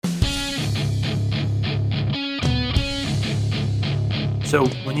So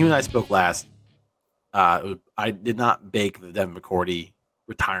when you and I spoke last, I did not bake the Devin McCourty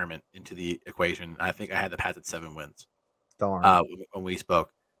retirement into the equation. I think I had the Pats at 7 wins Darn. when we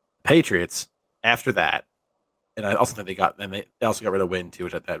spoke. Patriots after that, and I also think they also got rid of win too,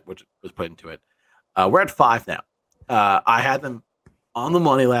 which was put into it. We're at 5 now. I had them on the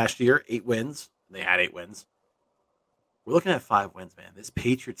money last year, 8 wins. They had 8 wins. We're looking at 5 wins, man. This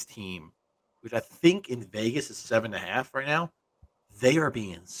Patriots team, which I think in Vegas is 7.5 right now, they are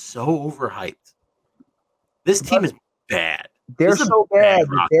being so overhyped. This team is bad. They're so bad that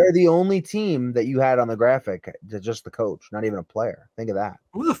roster. they're the only team that you had on the graphic, just the coach, not even a player. Think of that.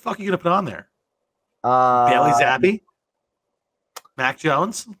 Who the fuck are you going to put on there? Bailey Zappi? Mac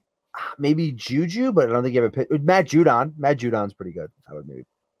Jones? Maybe Juju, but I don't think you have a pick. Matt Judon. Matt Judon's pretty good. I would maybe.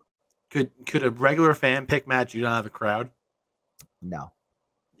 Could a regular fan pick Matt Judon out of the crowd? No.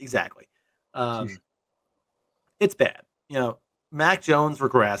 Exactly. It's bad. Mac Jones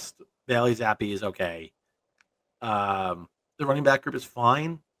regressed. Bailey Zappi is okay. The running back group is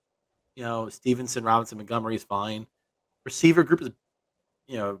fine. Stevenson, Robinson, Montgomery is fine. Receiver group is,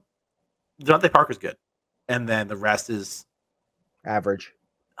 Devontae Parker's good. And then the rest is average.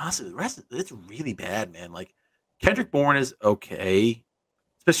 Honestly, the rest it's really bad, man. Like Kendrick Bourne is okay.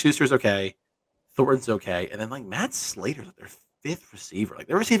 Smith Schuster's okay. Thornton's okay. And then like Matt Slater's their 5th receiver. Like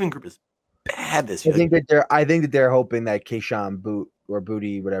their receiving group is bad this year. I think that they're hoping that Keyshawn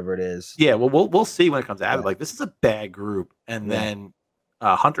Booty, whatever it is. Yeah, well, we'll see when it comes out. Yeah. Like this is a bad group. And then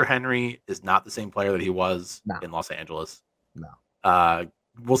Hunter Henry is not the same player that he was in Los Angeles. No.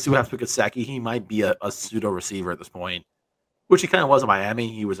 We'll see what happens with Gesicki. He might be a pseudo receiver at this point, which he kind of was in Miami.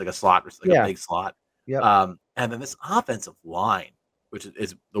 He was like a slot, a big slot. Yeah. And then this offensive line, which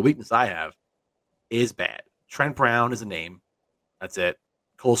is the weakness I have, is bad. Trent Brown is a name. That's it.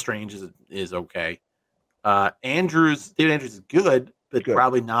 Cole Strange is okay. David Andrews is good, but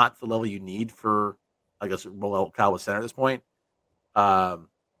probably not the level you need for like a Super Bowl caliber center at this point.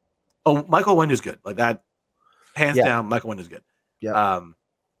 Michael Wendu's good. Like that, hands down, Michael Wendu's good. Yeah.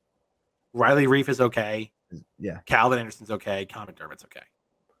 Riley Reif is okay. Yeah. Calvin Anderson's okay. Connor McDermott's okay.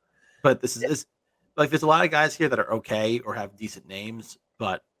 But this like there's a lot of guys here that are okay or have decent names,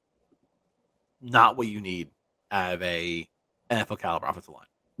 but not what you need out of a NFL caliber offensive line.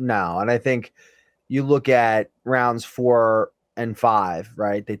 No, and I think you look at rounds 4 and 5,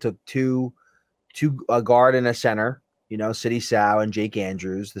 right? They took two a guard and a center, City Sow and Jake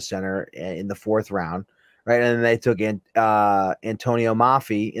Andrews, the center in the 4th round, right? And then they took in Antonio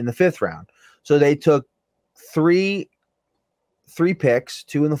Mafi in the 5th round. So they took three picks,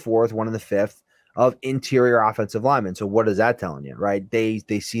 2 in the 4th, 1 in the 5th of interior offensive linemen. So what is that telling you, right? They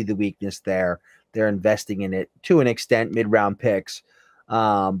see the weakness there. They're investing in it to an extent, mid-round picks.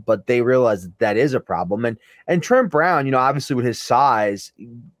 But they realize that is a problem. And Trent Brown, obviously with his size,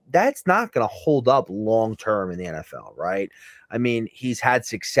 that's not going to hold up long-term in the NFL, right? I mean, he's had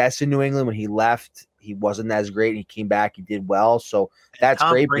success in New England. When he left, he wasn't as great. He came back, he did well. So that's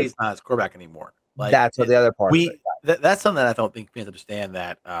Tom great. Brady's not his quarterback anymore. Like, that's the other part. That's something that I don't think fans understand.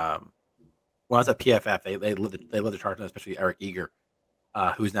 That when I was at PFF, they lived the charge, especially Eric Eager,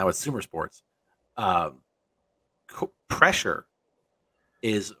 who's now at Sumer Sports. Pressure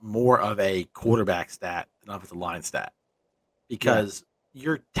is more of a quarterback stat than offensive line stat, because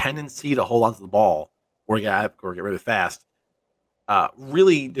your tendency to hold onto the ball or get rid of it fast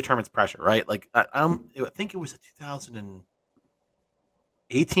really determines pressure, right? Like I think it was the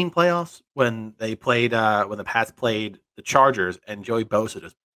 2018 playoffs when they played when the Pats played the Chargers and Joey Bosa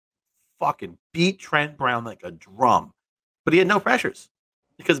just fucking beat Trent Brown like a drum, but he had no pressures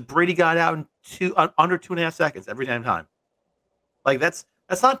because Brady got out in under 2.5 seconds every damn time. Like that's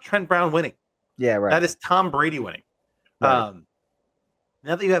not Trent Brown winning. Yeah, right. That is Tom Brady winning. Right.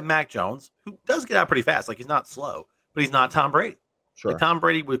 Now that you have Mac Jones, who does get out pretty fast, like he's not slow, but he's not Tom Brady. Sure. Like Tom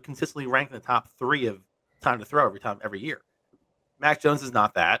Brady would consistently rank in the top 3 of time to throw every year. Mac Jones is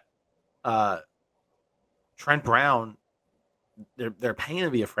not that. Trent Brown, they're paying him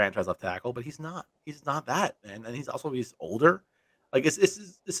to be a franchise left tackle, but he's not. He's not that, man. And he's older. Like this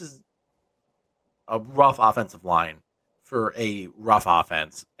is a rough offensive line for a rough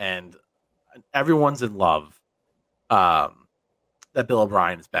offense, and everyone's in love that Bill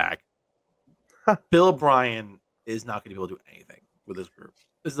O'Brien is back. Bill O'Brien is not going to be able to do anything with this group.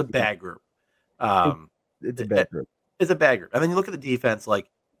 This is a bad group. It's a bad group. It's a bad group. And then you look at the defense, like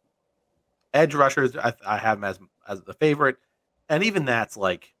edge rushers, I have them as the favorite. And even that's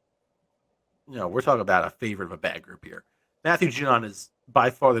like, we're talking about a favorite of a bad group here. Matthew Judon is by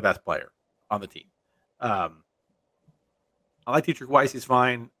far the best player on the team. I like Dietrich Weiss. He's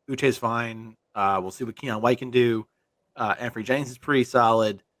fine. Uche's fine. We'll see what Keon White can do. Anthony Jennings is pretty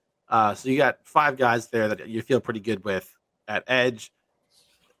solid. So you got 5 guys there that you feel pretty good with at edge.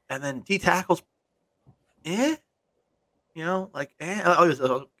 And then D tackles, eh? Like,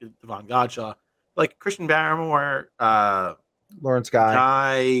 Devon Godshaw. Like Christian Barrymore, Lawrence Guy.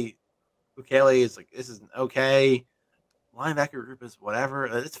 Guy, Ukele is like, this is okay. Linebacker group is whatever.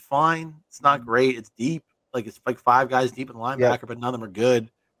 It's fine. It's not great. It's deep. Like, it's like 5 guys deep in linebacker, but none of them are good.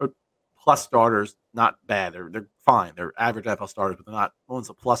 But plus starters, not bad. They're fine. They're average NFL starters, but they're not. No one's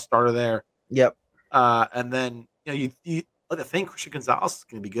a plus starter there. Yep. And then you like to think Christian Gonzalez is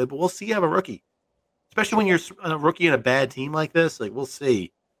going to be good, but we'll see. You have a rookie, especially when you're a rookie in a bad team like this. Like, we'll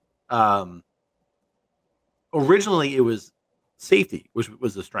see. Originally, it was safety, which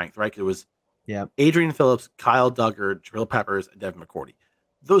was the strength, right? It was Adrian Phillips, Kyle Duggar, Jabril Peppers, and Devin McCourty.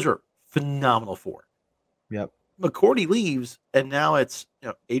 Those are phenomenal 4. Yep. McCourty leaves, and now it's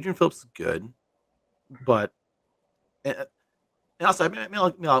Adrian Phillips is good, but and also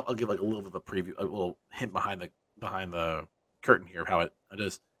I'll give like a little bit of a preview, a little hint behind the curtain here of how it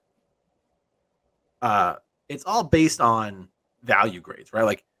is. It's all based on value grades, right?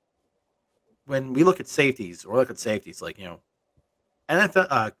 Like when we look at safeties, like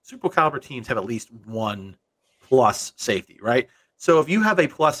NFL Super Bowl caliber teams have at least 1 plus safety, right? So if you have a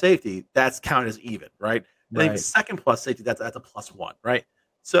plus safety, that's counted as even, right? And then the second plus safety, that's a +1, right?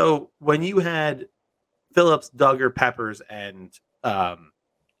 So when you had Phillips, Duggar, Peppers, and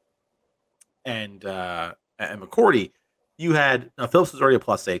McCourty, you had Phillips was already a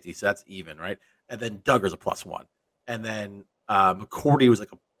plus safety, so that's even, right? And then Duggar's a +1, and then McCourty was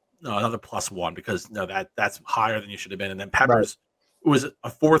like another +1 because that's higher than you should have been, and then Peppers was a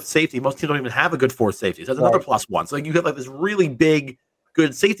 4th safety. Most teams don't even have a good 4th safety, so that's another +1. So you get like this really big,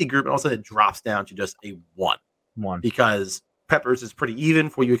 good safety group, and all of a sudden it drops down to just a 1 because Peppers is pretty even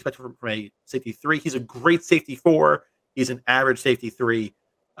for what you expect from a safety 3. He's a great safety 4. He's an average safety 3.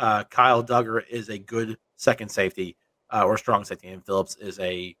 Kyle Duggar is a good second safety or strong safety, and Phillips is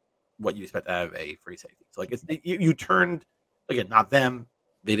what you expect to have a free safety. So like you turned, again, not them.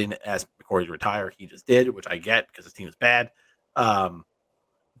 They didn't ask McCourty to retire. He just did, which I get because his team is bad.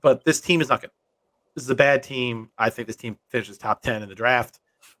 But this team is not good. This is a bad team. I think this team finishes top 10 in the draft.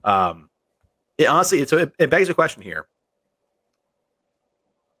 It begs a question here.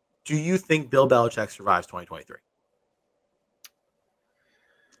 Do you think Bill Belichick survives 2023?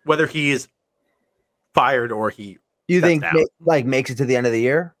 Whether he is fired or he think down. Makes it to the end of the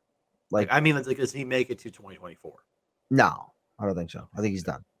year? Does he make it to 2024? No, I don't think so. I think he's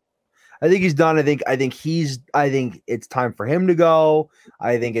done. I think it's time for him to go.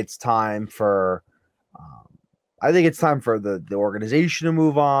 I think it's time for the organization to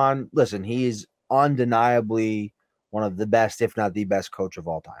move on. Listen, he's undeniably one of the best, if not the best coach of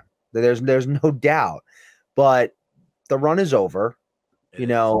all time. There's no doubt. But the run is over.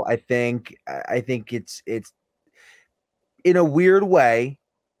 I think it's in a weird way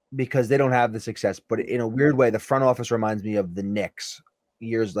because they don't have the success, but in a weird way, the front office reminds me of the Knicks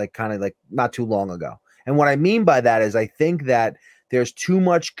years, kind of not too long ago. And what I mean by that is I think that there's too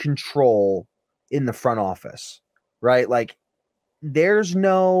much control in the front office, right? Like there's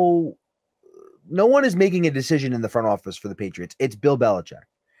no one is making a decision in the front office for the Patriots. It's Bill Belichick,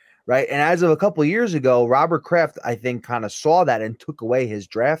 right? And as of a couple of years ago, Robert Kraft, I think, kind of saw that and took away his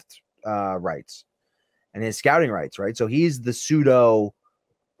draft rights and his scouting rights, right? So he's the pseudo,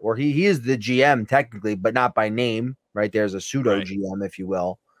 or he is the GM technically, but not by name, right? There's a pseudo GM, if you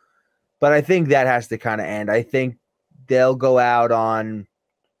will. But I think that has to kind of end. I think they'll go out on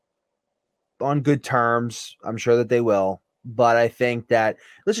good terms. I'm sure that they will. But I think that,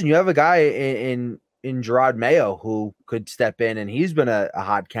 listen, you have a guy in Gerard Mayo who could step in, and he's been a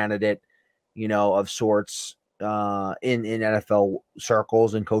hot candidate, of sorts in NFL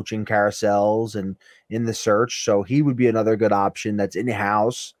circles and coaching carousels and in the search. So he would be another good option that's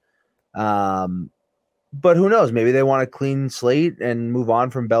in-house. But who knows? Maybe they want a clean slate and move on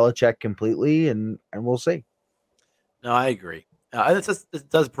from Belichick completely, and we'll see. No, I agree. It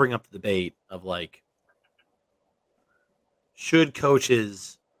does bring up the debate of should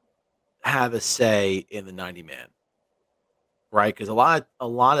coaches have a say in the 90-man, right? Because a lot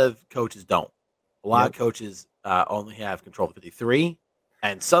of coaches don't. A lot of coaches only have control of 53,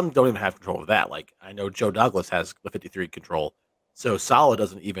 and some don't even have control of that. Like I know Joe Douglas has the 53 control, so Saleh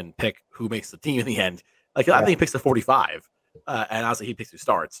doesn't even pick who makes the team in the end. I think he picks the 45, and honestly, he picks who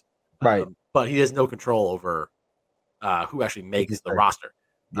starts. Right, but he has no control over who actually makes the roster.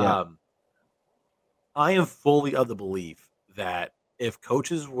 Yeah. I am fully of the belief that if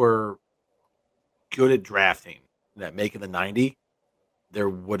coaches were good at drafting, that making the 90, there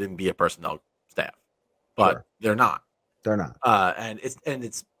wouldn't be a personnel staff. But they're not. They're not. And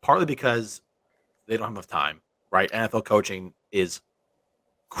it's partly because they don't have enough time, right? NFL coaching is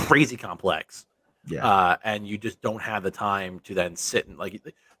crazy complex. Yeah. And you just don't have the time to then sit and like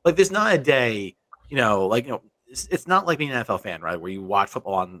there's not a day, it's not like being an NFL fan, right? Where you watch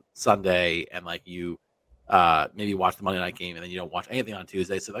football on Sunday and like you maybe watch the Monday night game and then you don't watch anything on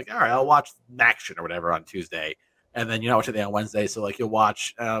Tuesday. So like, all right, I'll watch action or whatever on Tuesday, and then you're not watching anything on Wednesday. So like you'll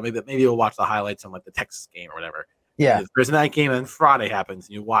watch maybe you'll watch the highlights on like the Texas game or whatever. Yeah. And there's a night game and then Friday happens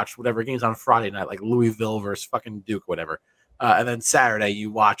and you watch whatever games on Friday night, like Louisville versus fucking Duke, whatever. And then Saturday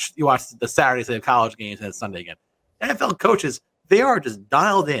you watch the Saturday slate of college games and then Sunday again. NFL coaches, they are just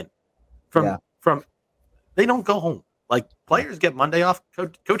dialed in from they don't go home. Like players get Monday off,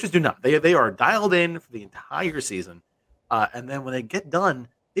 coaches do not. They are dialed in for the entire season, and then when they get done,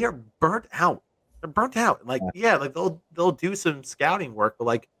 they are burnt out. They're burnt out. Like like they'll do some scouting work, but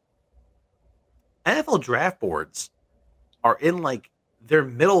like NFL draft boards are in like their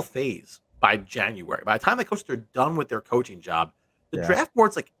middle phase by January. By the time the coaches are done with their coaching job, the draft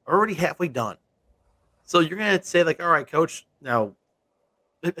board's like already halfway done. So you're gonna say like, all right, coach, now,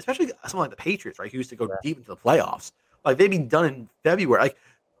 especially someone like the Patriots, right, who used to go deep into the playoffs, like they'd be done in February. Like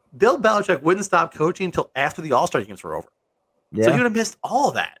Bill Belichick wouldn't stop coaching until after the All-Star games were over. Yeah. So you would have missed all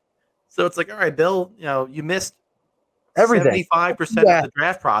of that. So it's like, all right, Bill, you missed everything. 75% of the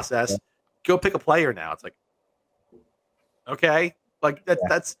draft process. Yeah. Go pick a player now. It's like, okay, like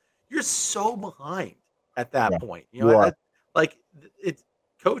that's you're so behind at that point. It's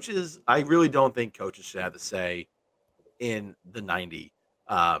coaches. I really don't think coaches should have to say in the 90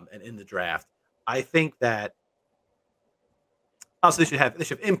 and in the draft. I think that also they should have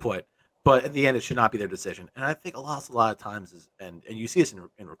input, but at the end it should not be their decision. And I think a lot of times and you see this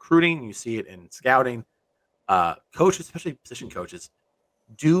in recruiting, you see it in scouting. Coaches, especially position coaches,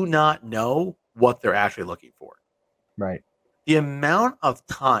 do not know what they're actually looking for. Right. The amount of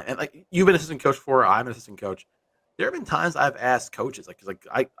time, and like you've been an assistant coach before, I'm an assistant coach. There have been times I've asked coaches,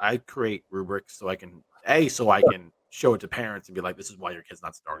 I create rubrics so I can show it to parents and be like, this is why your kid's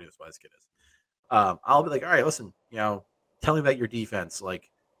not starting, this is why this kid is. I'll be like, all right, listen, tell me about your defense.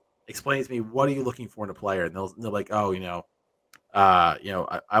 Like, explain to me, what are you looking for in a player? And they'll be like, oh,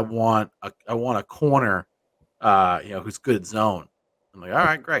 I want a corner, who's good at zone. I'm like, all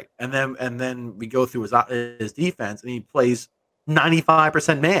right, great. And then we go through his defense, and he plays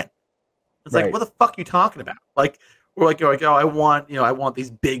 95% man. It's like, what the fuck are you talking about? Like, we're like, oh, I want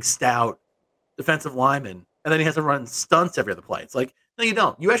these big, stout defensive linemen, and then he has to run stunts every other play. It's like, no, you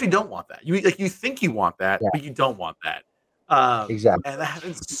don't. You actually don't want that. You think you want that, but you don't want that. Exactly. And that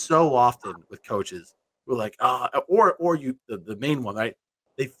happens so often with coaches. We're like, or you, the main one, right?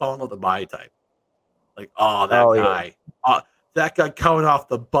 They fall in love with the body type. Like, guy. Yeah. That guy coming off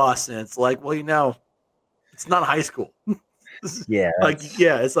the bus, and it's like, well, it's not high school. It's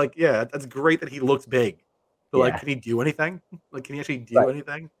like, that's great that he looks big, but like, can he do anything? Like, can he actually do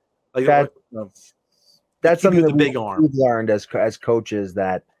anything? Like, that's something that big arm. We've learned as coaches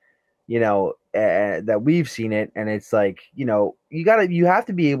that that we've seen it, and it's like, you have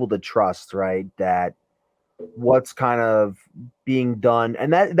to be able to trust, right, that what's kind of being done,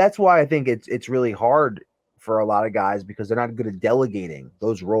 and that's why I think it's really hard for a lot of guys, because they're not good at delegating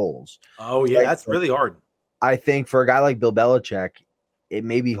those roles. Oh yeah, that's really hard. I think for a guy like Bill Belichick, it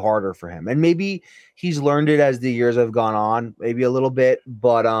may be harder for him, and maybe he's learned it as the years have gone on, maybe a little bit,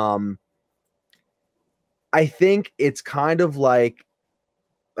 but I think it's kind of like,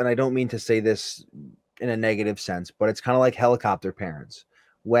 and I don't mean to say this in a negative sense, but it's kind of like helicopter parents.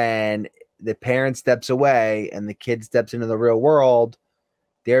 When the parent steps away and the kid steps into the real world,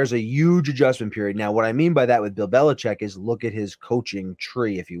 there's a huge adjustment period. Now, what I mean by that with Bill Belichick is, look at his coaching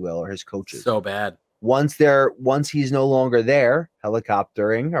tree, if you will, or his coaches. So bad. Once he's no longer there,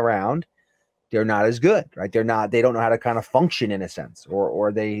 helicoptering around, they're not as good, right? They don't know how to kind of function in a sense,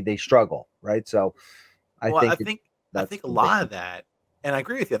 or they struggle, right? So I think a lot of that, and I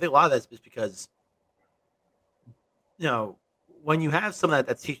agree with you. I think a lot of that is because, when you have someone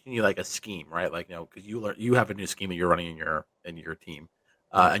that's teaching you like a scheme, right? Like, because you have a new scheme that you're running in your team.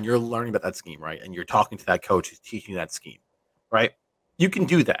 And you're learning about that scheme, right? And you're talking to that coach who's teaching you that scheme, right? You can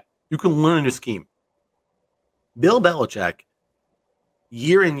do that. You can learn a new scheme. Bill Belichick,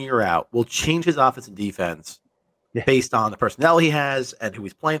 year in, year out, will change his offense and defense based on the personnel he has and who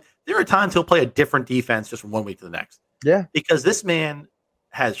he's playing. There are times he'll play a different defense just from one week to the next. Yeah. Because this man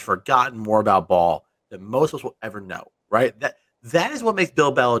has forgotten more about ball than most of us will ever know, right? That is what makes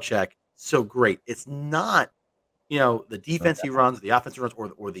Bill Belichick so great. It's not the defense he runs, the offense he runs,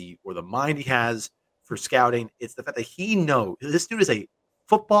 or the mind he has for scouting. It's the fact that he knows this dude is a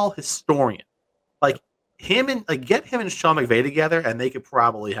football historian. Like, get him and Sean McVay together, and they could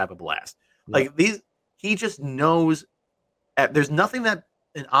probably have a blast. Yep. He just knows. There's nothing that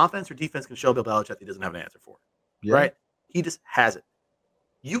an offense or defense can show Bill Belichick that he doesn't have an answer for. Yeah. Right? He just has it.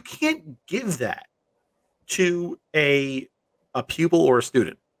 You can't give that to a pupil or a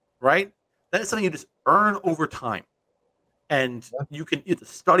student, right? That is something you just earn over time. And you have to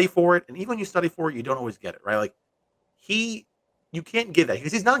study for it. And even when you study for it, you don't always get it, right? Like you can't give that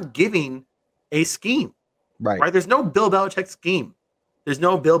because he's not giving a scheme, right? There's no Bill Belichick scheme. There's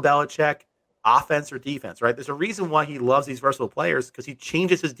no Bill Belichick offense or defense, right? There's a reason why he loves these versatile players because he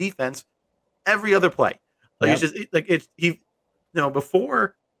changes his defense every other play. Like it's just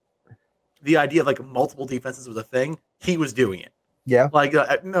before the idea of like multiple defenses was a thing, he was doing it. Yeah. Like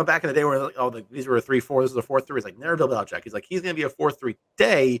back in the day where these were a 3-4, this is a 4-3. It's like never Bill Belichick. He's like he's going to be a 4-3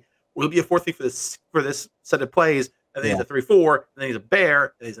 day. Will be a 4-3 for this set of plays, and then he's a 3-4, and then he's a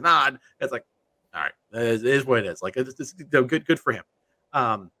bear, and he's an odd. It's like, all right, it is what it is. Like it's good for him.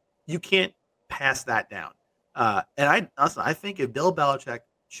 You can't pass that down. And I think if Bill Belichick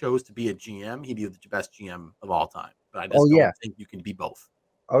chose to be a GM, he'd be the best GM of all time. But I just don't think you can be both.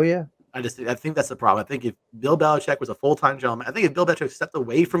 Oh yeah. I think that's the problem. I think if Bill Belichick was a full-time general manager, I think if Bill Belichick stepped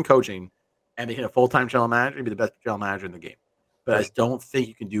away from coaching and became a full-time general manager, he'd be the best general manager in the game. But I just don't think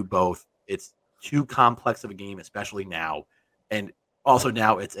you can do both. It's too complex of a game, especially now. And also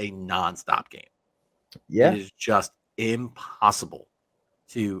now it's a nonstop game. Yeah. It is just impossible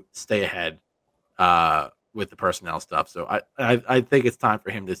to stay ahead with the personnel stuff. So I think it's time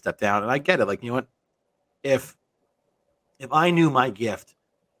for him to step down. And I get it. Like, you know what? If I knew my gift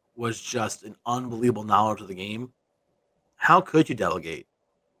was just an unbelievable knowledge of the game, how could you delegate?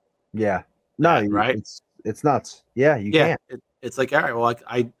 Yeah. No, right? It's nuts. Yeah, you can't. It's like, all right, well, like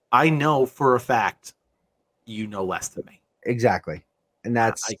I know for a fact you know less than me. Exactly. And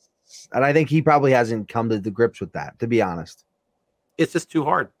and I think he probably hasn't come to the grips with that, to be honest. It's just too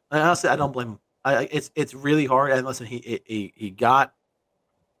hard. And honestly, I don't blame him. It's really hard. And listen, he got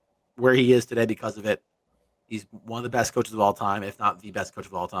where he is today because of it. He's one of the best coaches of all time, if not the best coach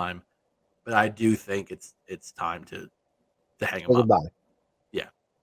of all time. But I do think it's time to hang him up.